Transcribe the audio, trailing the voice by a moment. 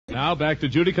Now back to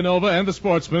Judy Canova and the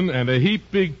Sportsmen and a heap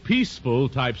big peaceful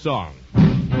type song. A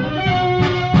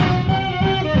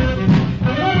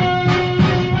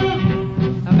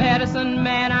medicine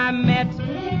man I met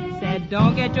said,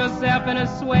 don't get yourself in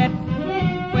a sweat.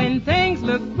 When things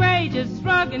look gray, just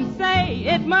shrug and say,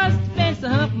 it must have been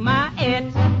something I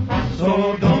ate.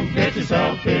 So don't get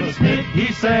yourself in a snit,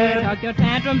 he said. Tuck your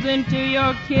tantrums into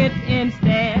your kit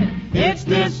instead. It's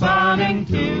disarming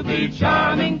to be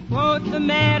charming, quote the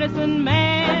medicine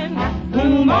man,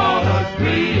 whom all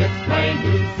agree it's plain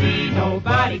to see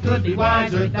nobody could be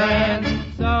wiser than.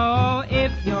 So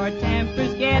if your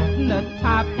temper's getting the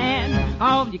top hand,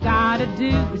 all you gotta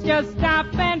do is just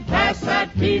stop and pass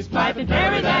that peace pipe and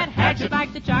bury that hatchet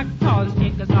like the Choctaws,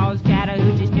 Chickasaws,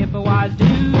 Chattahoochees, Chippewas do.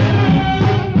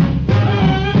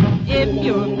 If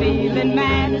you're feeling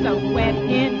mad as a wet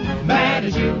hen, mad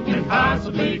as you can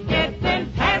possibly get,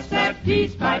 then pass that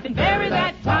peace pipe and bury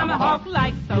that tomahawk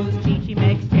like those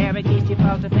Chichi-Mex, Cherokees,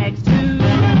 Chapultepec too.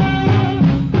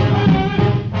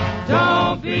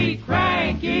 Don't be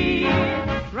cranky,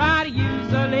 try to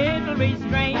use a little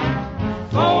restraint.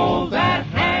 Fold that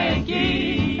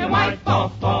hanky and wipe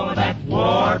off all of that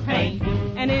war paint.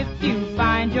 And if you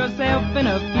find yourself in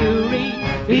a fury,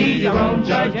 be your own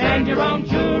judge and your own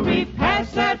jury.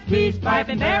 Pass that peace pipe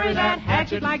and bury that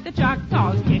hatchet like the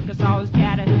Choctaws, Chickasaws,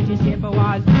 Chattahoochees,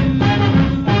 Chippewas do.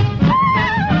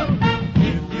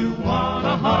 If you want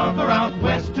to harbor out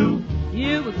west too,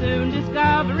 you will soon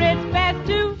discover it's best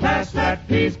to pass that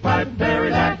peace pipe and bury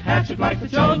that hatchet like the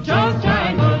Choctaws,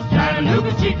 Changos,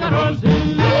 Chattanooga, Chickasaws do.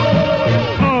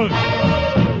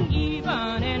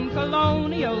 Even in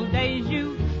colonial days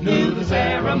you knew the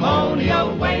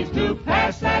ceremonial ways to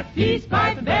pass that peace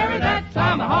pipe and bury that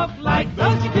tomahawk like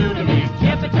those Chicoutamies,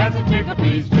 Chippewas, and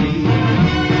Chickapees do.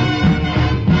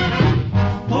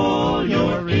 Pull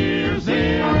your ears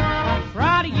in,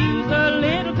 try to use a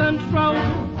little control.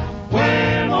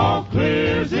 When all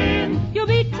clears in, you'll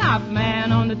be top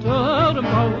man on the totem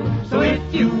pole. So if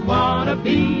you wanna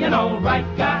be an alright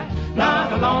guy,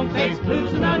 not a long-faced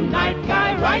blues and a night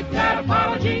guy, write that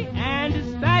apology and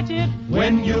dispatch it.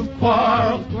 When you've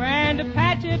quarreled, grand to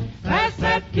patch it. Pass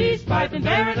that peace pipe and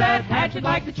bury that hatchet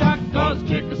like the Choctaws,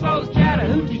 Chickasaws,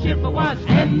 Chattahoochees, Chippewas,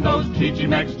 and those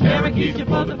Chichi-Mex, Cherokees,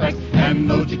 Chapultepecs, and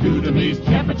those Chicoutamies,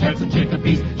 Chepachets, and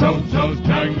Chickapees, Choctaws,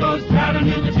 Changos,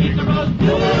 Chattanooga, Chickasaws.